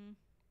 Mm-hmm.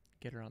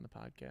 Get her on the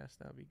podcast.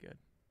 That would be good.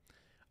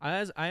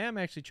 I am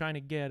actually trying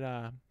to get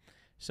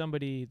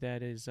somebody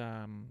that is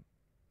does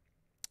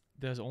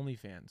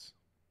OnlyFans.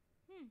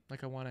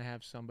 Like, I want to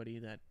have somebody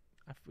that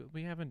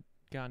we haven't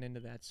gotten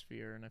into that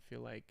sphere, and I feel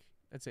like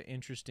that's an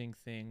interesting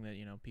thing that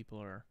people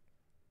are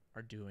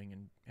doing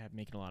and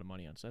making a lot of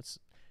money on. So that's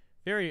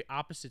very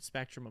opposite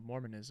spectrum of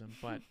Mormonism,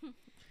 but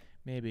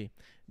maybe.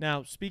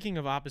 Now, speaking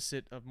of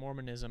opposite of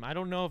Mormonism, I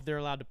don't know if they're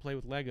allowed to play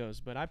with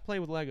Legos, but I play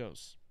with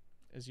Legos,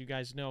 as you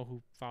guys know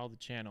who follow the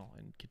channel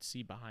and could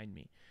see behind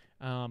me.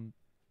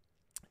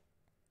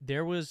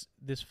 There was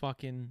this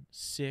fucking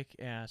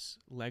sick-ass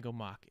Lego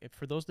mock.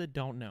 For those that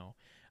don't know,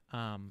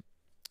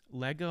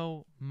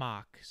 Lego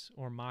mocks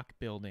or mock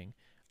building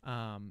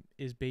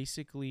is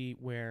basically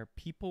where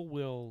people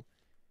will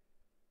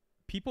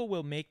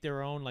make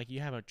their own. Like, you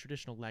have a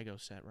traditional Lego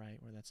set, right,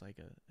 where that's like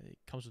it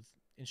comes with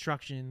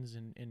instructions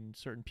and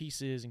certain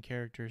pieces and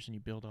characters, and you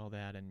build all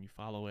that and you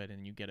follow it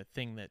and you get a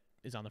thing that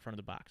is on the front of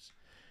the box.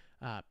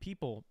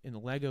 People in the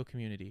Lego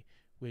community,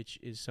 which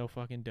is so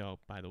fucking dope,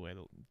 by the way,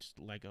 just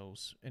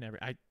Legos and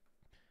I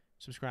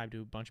subscribe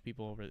to a bunch of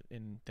people over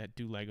that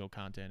do Lego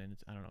content, and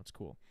I don't know, it's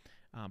cool.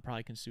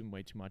 Probably consume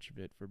way too much of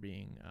it for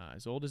being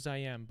as old as I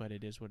am, but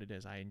it is what it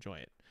is. I enjoy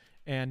it.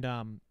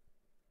 And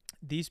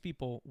these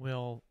people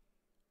will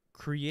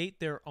create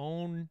their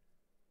own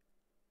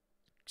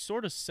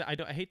sort of set. I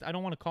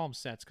don't want to call them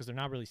sets, because they're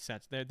not really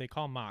sets. They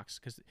call them mocks,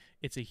 because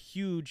it's a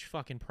huge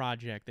fucking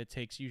project that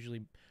takes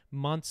usually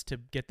months to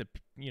get the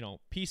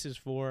pieces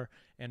for,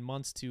 and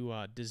months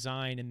to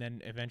design and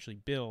then eventually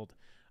build.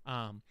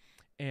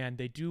 And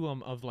they do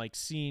them of like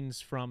scenes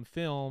from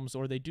films,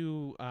 or they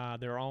do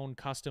their own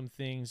custom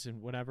things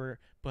and whatever.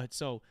 But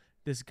so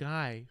this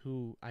guy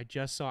who I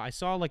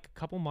saw like a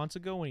couple months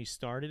ago when he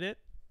started it,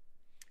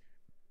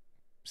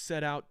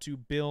 set out to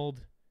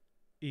build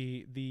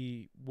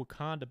the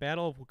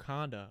Battle of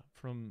Wakanda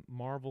from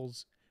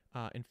Marvel's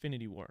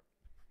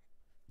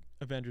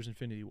Avengers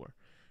Infinity War.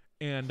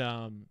 And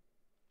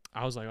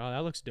I was like, oh,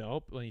 that looks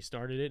dope when he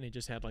started it, and he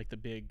just had like the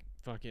big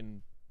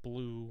fucking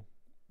blue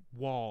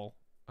wall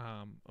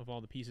of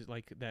all the pieces,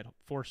 like that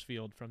force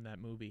field from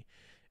that movie.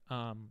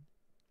 I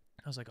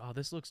was like, oh,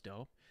 this looks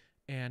dope.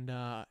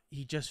 and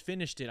he just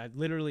finished it. I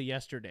literally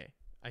yesterday,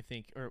 I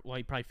think, or well,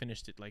 he probably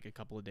finished it like a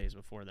couple of days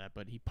before that,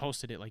 but he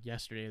posted it like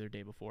yesterday or the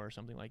day before or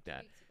something like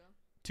that.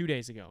 2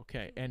 days ago.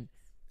 Okay,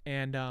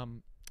 and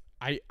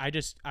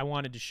I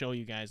wanted to show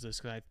you guys this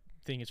because I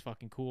think it's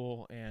fucking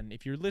cool. And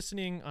if you're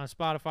listening on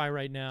Spotify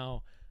right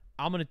now,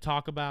 I'm gonna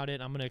talk about it.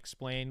 I'm gonna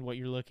explain what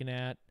you're looking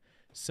at.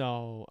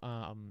 So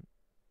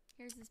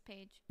Here's his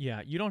page.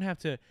 yeah, you don't have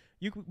to.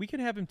 We can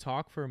have him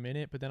talk for a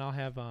minute, but then I'll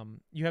have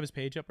you have his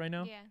page up right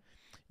now. Yeah.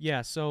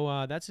 Yeah.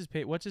 So that's his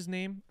page. What's his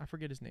name? I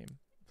forget his name.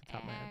 Off the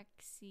top of my head.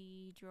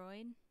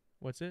 Axidroid.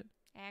 What's it?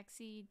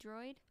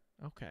 Axidroid.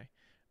 Okay.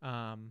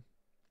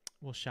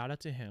 Well, shout out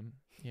to him.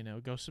 You know,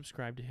 go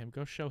subscribe to him.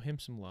 Go show him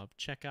some love.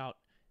 Check out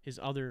his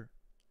other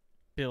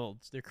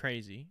builds. They're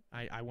crazy.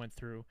 I went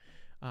through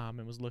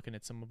and was looking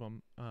at some of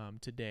them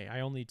today. I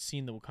only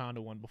seen the Wakanda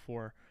one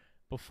before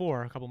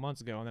a couple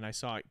months ago, and then I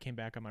saw it came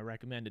back on my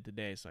recommended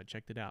today, so I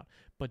checked it out.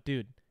 But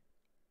dude,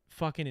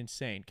 fucking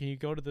insane. Can you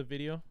go to the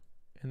video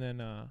and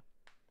then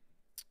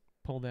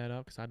pull that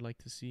up because I'd like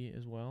to see it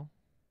as well.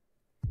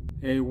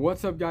 Hey,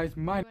 what's up, guys?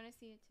 You want to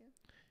see it too?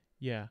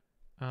 Yeah.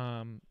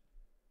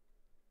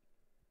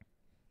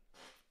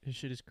 His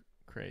shit is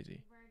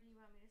crazy. Where do you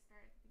want me to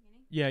start at the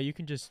beginning? Yeah, you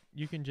can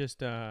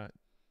just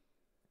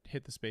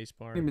hit the space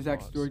bar. My name is and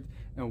X pause. George,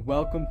 and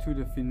welcome to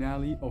the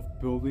finale of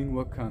Building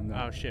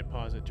Wakanda. Oh shit,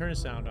 pause it. Turn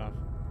his sound off.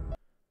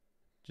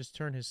 Just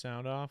turn his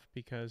sound off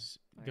because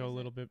Where go a is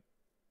little bit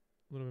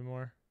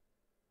more.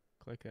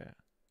 Click that.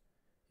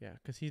 Yeah,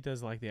 because he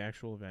does like the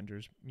actual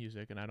Avengers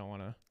music, and I don't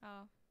want to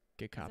Oh.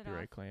 get it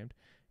copyright off? claimed.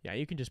 Yeah,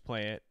 you can just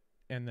play it,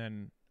 and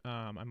then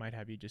I might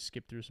have you just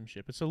skip through some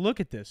shit. But so look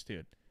at this,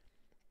 dude.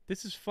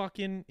 This is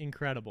fucking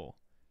incredible.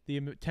 The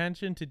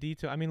attention to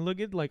detail. I mean, look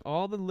at like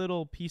all the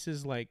little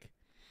pieces. Like,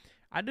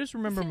 I just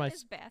remember Is it my in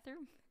his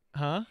bathroom?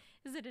 huh.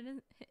 Is it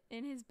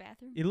in his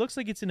bathroom? It looks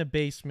like it's in a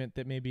basement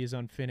that maybe is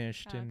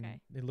unfinished, Oh, and okay.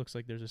 it looks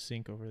like there's a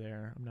sink over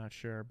there. I'm not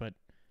sure, but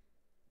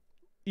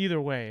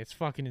either way, it's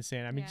fucking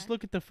insane. I mean, just Yeah.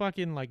 look at the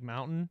fucking like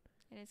mountain,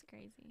 It is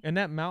crazy. and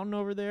that mountain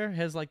over there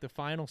has like the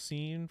final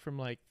scene from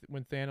like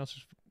when Thanos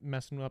was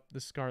messing up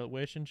the Scarlet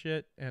Witch and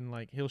shit, and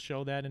like he'll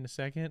show that in a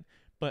second.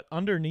 But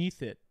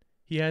underneath it,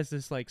 he has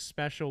this like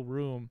special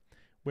room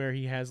where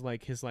he has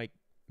like his like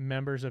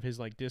members of his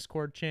like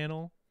Discord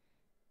channel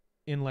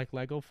in like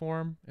Lego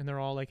form, and they're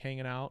all like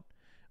hanging out.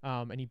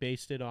 And he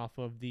based it off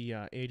of the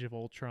Age of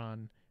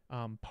Ultron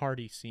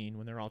party scene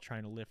when they're all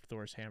trying to lift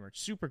Thor's hammer. It's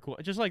super cool.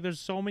 It's just like there's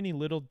so many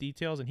little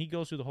details, and he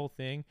goes through the whole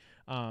thing.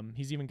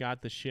 He's even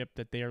got the ship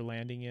that they are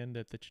landing in,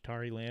 that the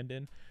Chitauri land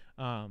in.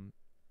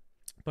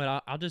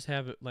 But I'll just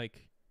have it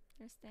like,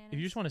 There's Thanos. if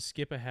you just want to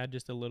skip ahead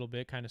just a little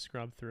bit, kind of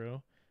scrub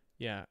through.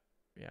 Yeah,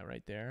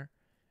 right there.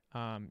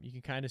 You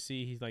can kind of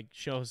see he like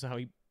shows how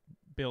he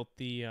built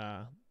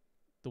the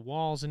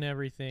walls and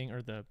everything,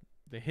 or the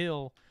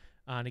hill.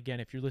 And again,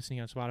 if you're listening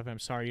on Spotify, I'm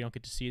sorry you don't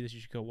get to see this. You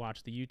should go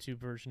watch the YouTube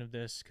version of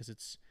this because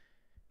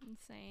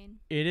Insane.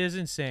 it is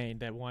insane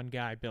that one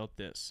guy built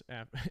this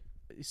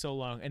so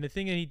long. And the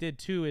thing that he did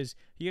too is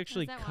he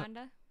actually Is that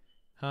Wanda?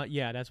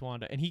 yeah, that's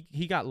Wanda. And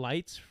he got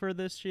lights for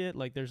this shit.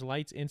 Like there's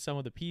lights in some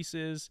of the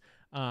pieces.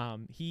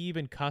 He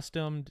even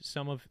custom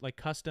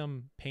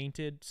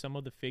painted some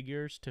of the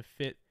figures to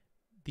fit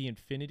the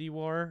Infinity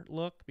War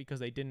look because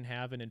they didn't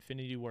have an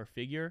Infinity War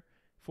figure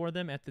for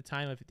them at the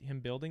time of him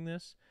building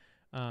this.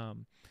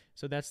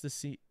 So that's the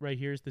scene right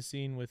here is the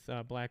scene with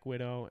Black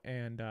Widow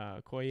and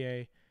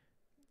Okoye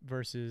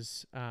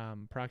versus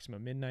Proxima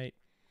Midnight.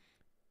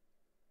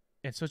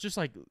 And so it's just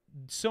like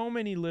so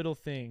many little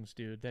things,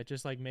 dude, that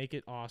just like make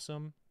it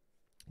awesome.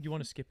 You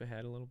want to skip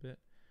ahead a little bit?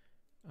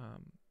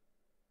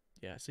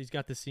 Yeah, so he's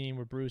got the scene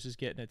where Bruce is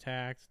getting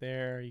attacked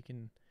there. You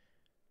can.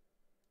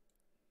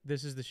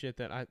 This is the shit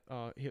that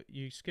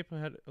you skip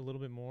ahead a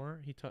little bit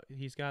more.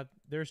 He's got.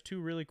 There's two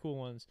really cool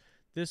ones.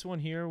 This one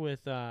here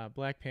with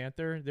Black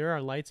Panther. There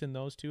are lights in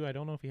those too. I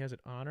don't know if he has it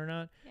on or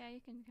not. Yeah,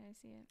 you can kind of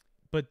see it.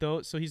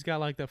 But so he's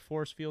got like the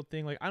force field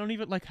thing. Like I don't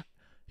even like.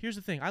 Here's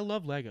the thing. I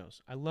love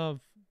Legos. I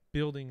love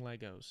building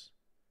Legos.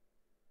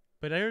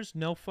 But there's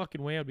no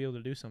fucking way I'd be able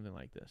to do something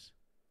like this.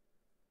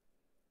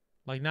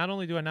 Like not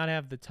only do I not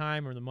have the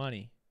time or the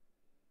money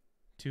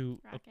to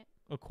Rocket.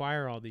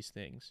 acquire all these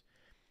things,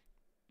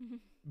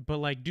 but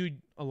like,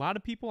 dude, a lot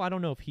of people, I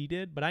don't know if he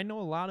did, but I know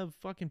a lot of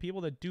fucking people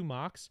that do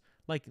MOCs,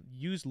 like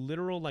use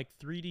literal like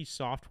 3D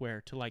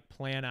software to like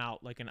plan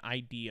out like an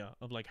idea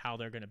of like how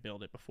they're going to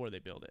build it before they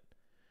build it.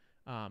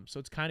 So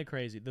it's kind of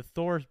crazy. The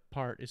Thor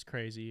part is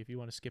crazy. If you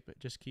want to skip it,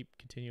 just keep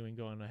continuing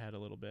going ahead a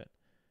little bit.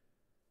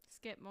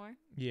 Skip more.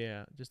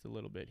 Yeah, just a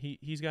little bit.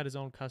 He's got his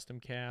own custom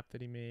cap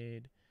that he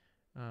made.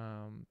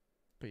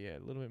 But yeah,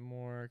 a little bit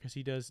more because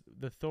he does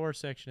the Thor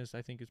section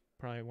I think is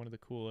probably one of the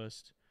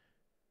coolest.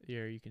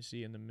 Here you can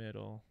see in the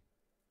middle.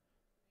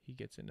 He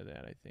gets into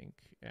that I think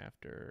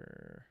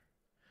after.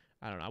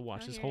 I don't know. I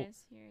watched this whole.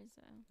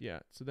 Yeah,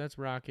 so that's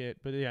Rocket.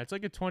 But yeah, it's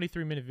like a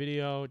 23-minute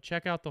video.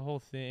 Check out the whole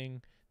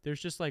thing. There's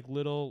just like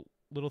little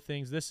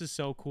things. This is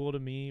so cool to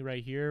me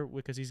right here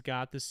because he's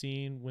got the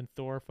scene when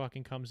Thor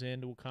fucking comes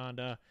into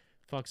Wakanda,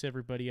 fucks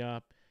everybody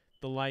up.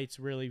 the lights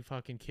really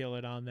fucking kill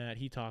it on that.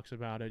 He talks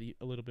about it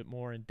a little bit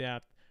more in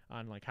depth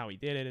on like how he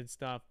did it and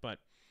stuff. But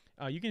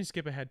you can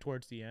skip ahead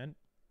towards the end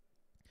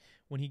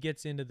when he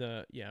gets into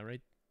the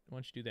right. Why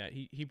don't you do that?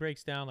 He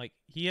breaks down like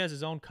he has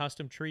his own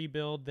custom tree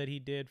build that he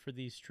did for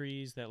these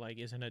trees that like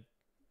it's a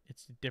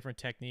different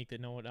technique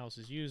that no one else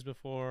has used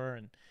before,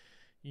 and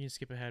you can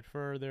skip ahead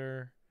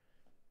further.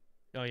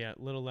 Oh yeah,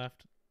 little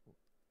left.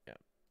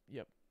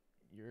 Yep.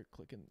 You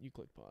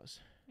click pause.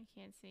 I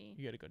can't see.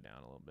 You got to go down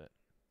a little bit.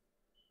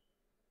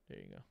 There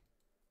you go.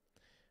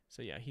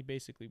 So yeah, he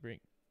basically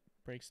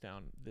breaks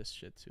down this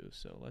shit too.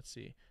 So let's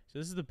see. So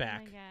this is the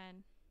back. Oh my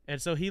god. And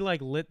so he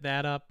like lit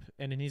that up,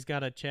 and then he's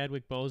got a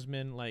Chadwick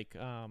Boseman like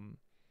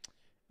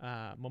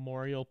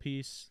memorial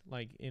piece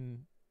like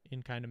in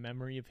kind of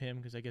memory of him,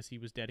 because I guess he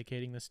was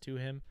dedicating this to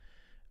him.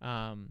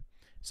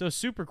 So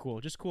super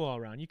cool, just cool all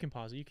around. You can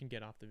pause it. You can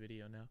get off the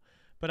video now.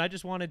 But I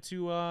just wanted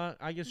to,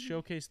 I guess,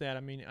 showcase that.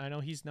 I mean, I know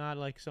he's not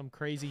like some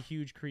crazy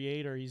huge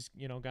creator. He's,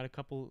 got a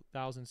couple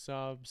thousand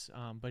subs,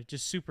 but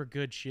just super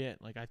good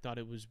shit. Like, I thought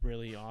it was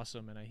really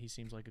awesome, and he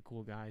seems like a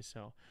cool guy.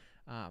 So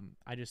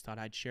I just thought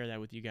I'd share that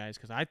with you guys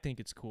because I think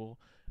it's cool.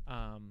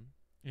 And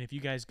if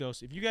you guys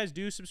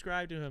do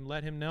subscribe to him,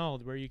 let him know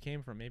where you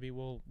came from. Maybe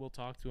we'll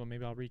talk to him.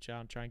 Maybe I'll reach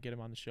out and try and get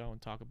him on the show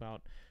and talk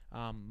about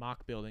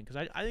mock building,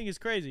 because I think it's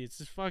crazy. It's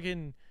this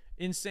fucking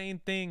insane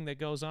thing that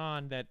goes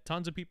on that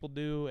tons of people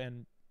do,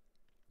 and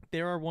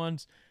there are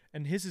ones,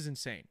 and his is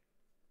insane.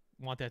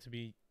 Want that to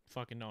be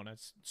fucking known.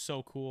 That's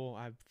so cool.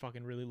 I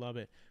fucking really love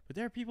it. But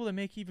there are people that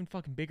make even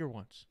fucking bigger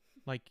ones.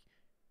 Like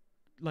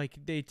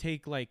they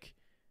take like,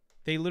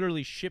 they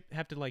literally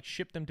have to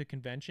ship them to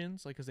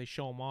conventions, like, because they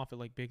show them off at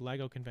like big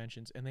Lego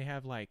conventions, and they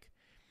have like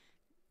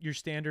your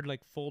standard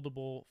like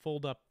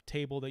fold up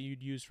table that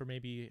you'd use for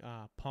maybe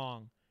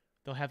Pong.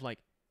 They'll have like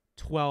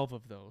 12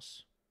 of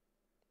those,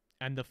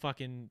 and the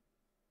fucking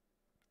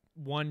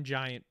one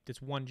giant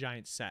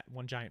set,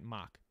 one giant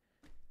mock.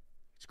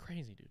 It's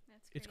crazy, dude.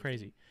 That's crazy. It's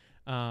crazy.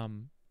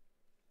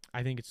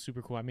 I think it's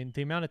super cool. I mean,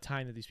 the amount of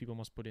time that these people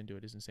must put into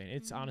it is insane.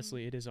 It's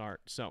honestly, it is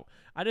art. So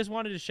I just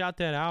wanted to shout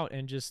that out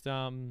and just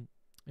and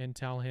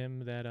tell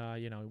him that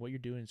what you're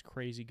doing is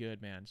crazy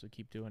good, man. So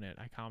keep doing it.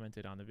 I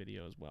commented on the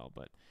video as well.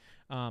 But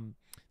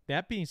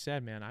that being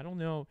said, man, I don't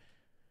know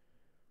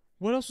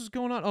what else was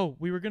going on. Oh,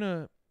 we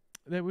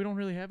don't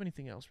really have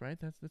anything else, right?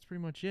 That's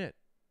pretty much it.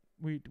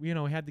 We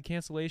had the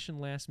cancellation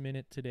last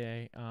minute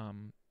today.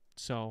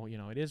 So,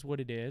 it is what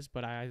it is,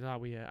 but I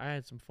thought I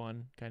had some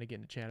fun kind of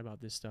getting to chat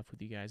about this stuff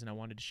with you guys, and I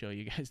wanted to show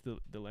you guys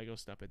the Lego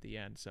stuff at the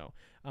end. So,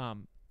 I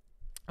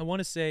want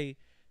to say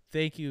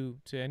thank you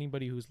to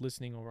anybody who's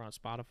listening over on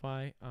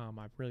Spotify.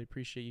 I really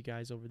appreciate you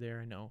guys over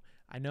there.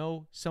 I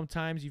know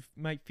sometimes you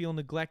might feel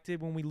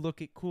neglected when we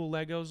look at cool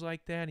Legos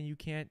like that, and you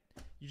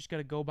just got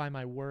to go by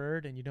my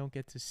word and you don't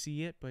get to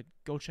see it, but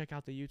go check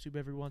out the YouTube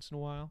every once in a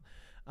while.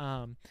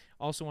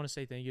 Also want to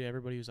say thank you to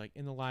everybody who's like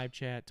in the live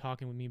chat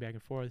talking with me back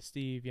and forth.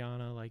 Steve,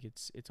 Yana, like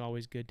it's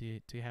always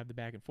good to have the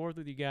back and forth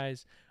with you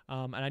guys.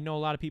 And I know a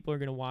lot of people are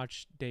going to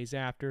watch days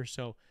after,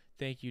 so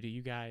thank you to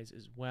you guys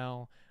as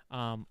well.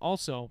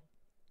 Also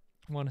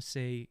want to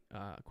say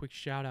a quick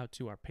shout out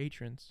to our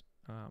patrons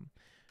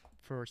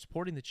for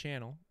supporting the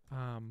channel.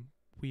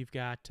 We've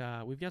got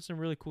some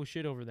really cool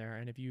shit over there,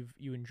 and if you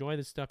enjoy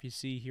the stuff you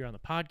see here on the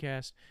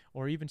podcast,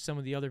 or even some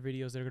of the other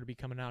videos that are going to be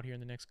coming out here in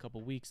the next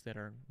couple weeks that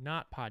are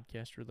not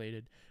podcast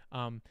related,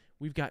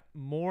 we've got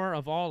more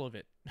of all of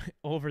it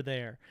over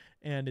there,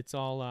 and it's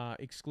all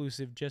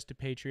exclusive just to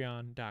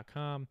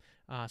patreon.com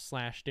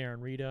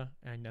 /Darren Rita,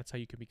 and that's how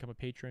you can become a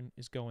patron,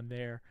 is going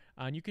there.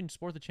 And you can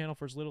support the channel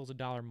for as little as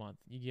 $1 a month.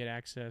 You get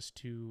access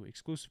to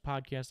exclusive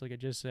podcasts, like I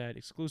just said,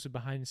 exclusive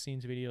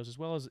behind-the-scenes videos, as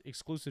well as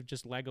exclusive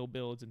just Lego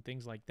builds and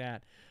things like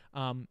that.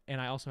 And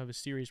I also have a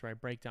series where I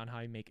break down how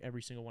I make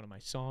every single one of my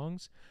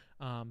songs.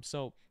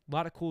 So a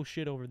lot of cool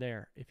shit over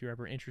there if you're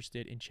ever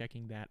interested in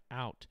checking that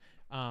out.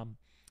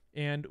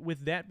 And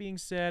with that being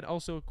said,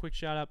 also a quick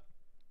shout out,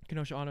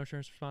 Kenosha Auto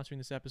Insurance, for sponsoring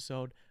this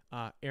episode.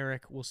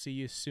 Eric, we'll see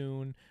you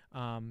soon.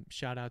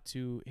 Shout out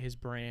to his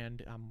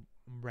brand. I'm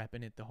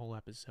repping it the whole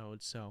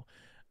episode. So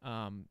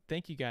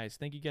thank you guys.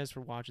 Thank you guys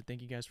for watching.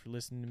 Thank you guys for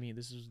listening to me.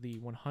 This is the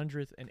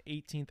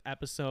 118th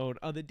episode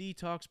of the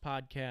Detox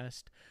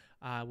Podcast.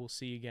 We'll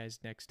see you guys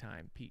next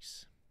time.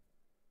 Peace.